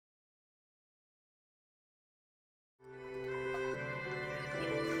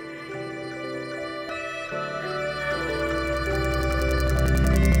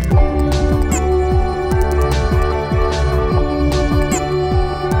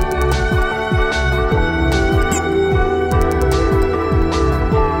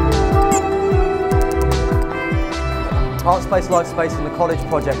Artspace, Lifespace and the College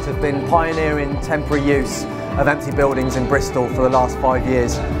project have been pioneering temporary use of empty buildings in Bristol for the last 5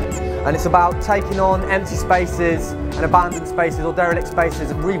 years. And it's about taking on empty spaces and abandoned spaces or derelict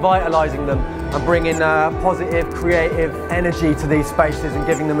spaces and revitalising them and bringing positive, creative energy to these spaces and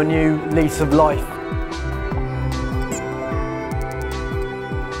giving them a new lease of life.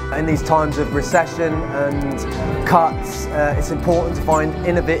 In these times of recession and cuts, it's important to find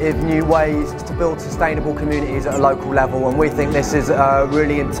innovative new ways to build sustainable communities at a local level, and we think this is a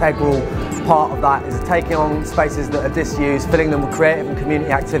really integral part of that, is taking on spaces that are disused, filling them with creative and community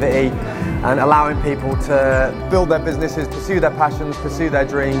activity and allowing people to build their businesses, pursue their passions, pursue their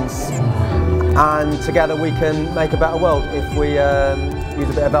dreams, and together we can make a better world if we use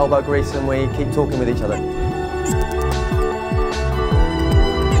a bit of elbow grease and we keep talking with each other.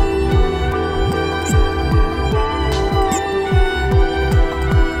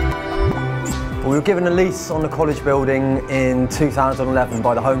 We were given a lease on the college building in 2011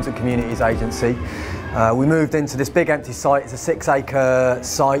 by the Homes and Communities Agency. We moved into this big empty site. It's a 6-acre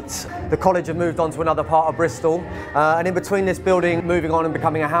site. The college had moved on to another part of Bristol, and in between this building moving on and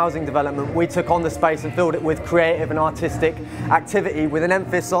becoming a housing development, we took on the space and filled it with creative and artistic activity with an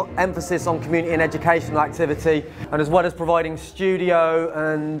emphasis on community and educational activity, and as well as providing studio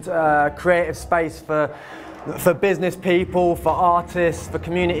and creative space for business people, for artists, for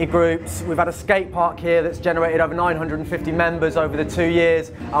community groups. We've had a skate park here that's generated over 950 members over the 2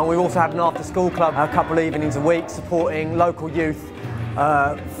 years, and we've also had an after-school club a couple of evenings a week supporting local youth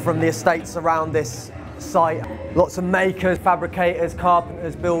from the estates around this site. Lots of makers, fabricators,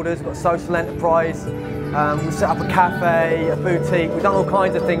 carpenters, builders. We've got social enterprise. We've set up a cafe, a boutique. We've done all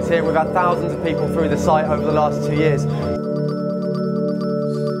kinds of things here. We've had thousands of people through the site over the last 2 years.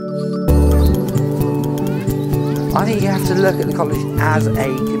 I think you have to look at the college as a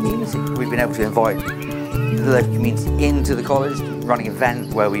community. We've been able to invite the local community into the college, running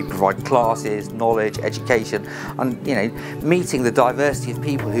events where we provide classes, knowledge, education, and meeting the diversity of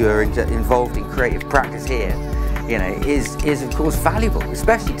people who are involved in creative practice here, is of course valuable,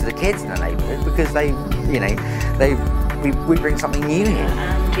 especially to the kids in the neighbourhood, because we bring something new here.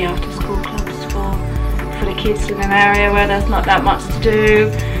 And the after school clubs for the kids in an area where there's not that much to do,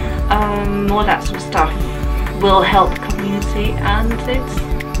 all that sort of stuff will help the community, and it's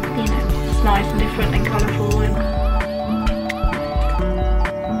nice and different and colourful.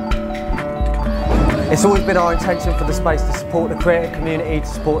 It's always been our intention for the space to support the creative community, to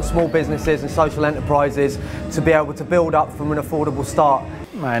support small businesses and social enterprises, to be able to build up from an affordable start.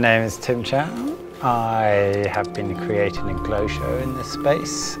 My name is Tim Chow. I have been creating a glow show in this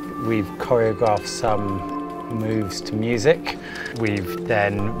space. We've choreographed some moves to music. We've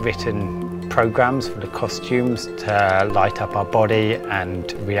then written programs for the costumes to light up our body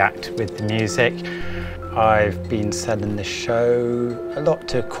and react with the music. I've been selling the show a lot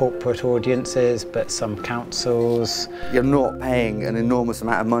to corporate audiences, but some councils. You're not paying an enormous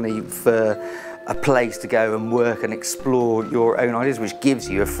amount of money for a place to go and work and explore your own ideas, which gives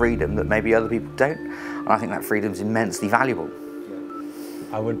you a freedom that maybe other people don't. And I think that freedom is immensely valuable.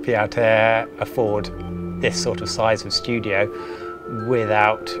 I wouldn't be able to afford this sort of size of studio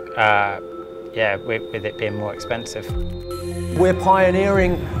without with it being more expensive. We're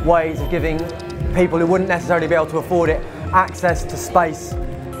pioneering ways of giving people who wouldn't necessarily be able to afford it access to space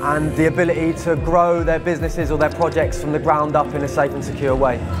and the ability to grow their businesses or their projects from the ground up in a safe and secure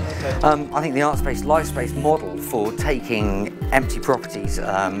way. I think the Artspace, Lifespace model for taking empty properties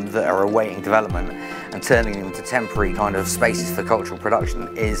that are awaiting development and turning them into temporary kind of spaces for cultural production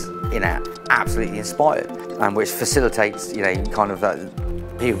is absolutely inspired, and which facilitates kind of that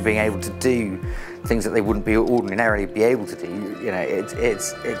people being able to do things that they wouldn't be ordinarily be able to do.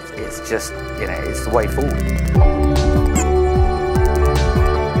 It's just it's the way forward.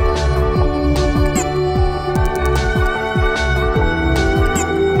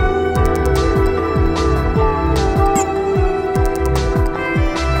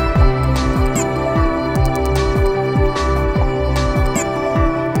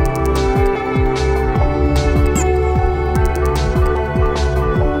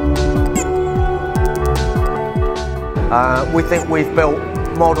 We think we've built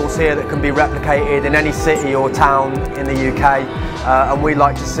models here that can be replicated in any city or town in the UK, and we'd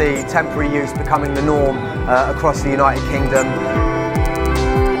like to see temporary use becoming the norm across the United Kingdom.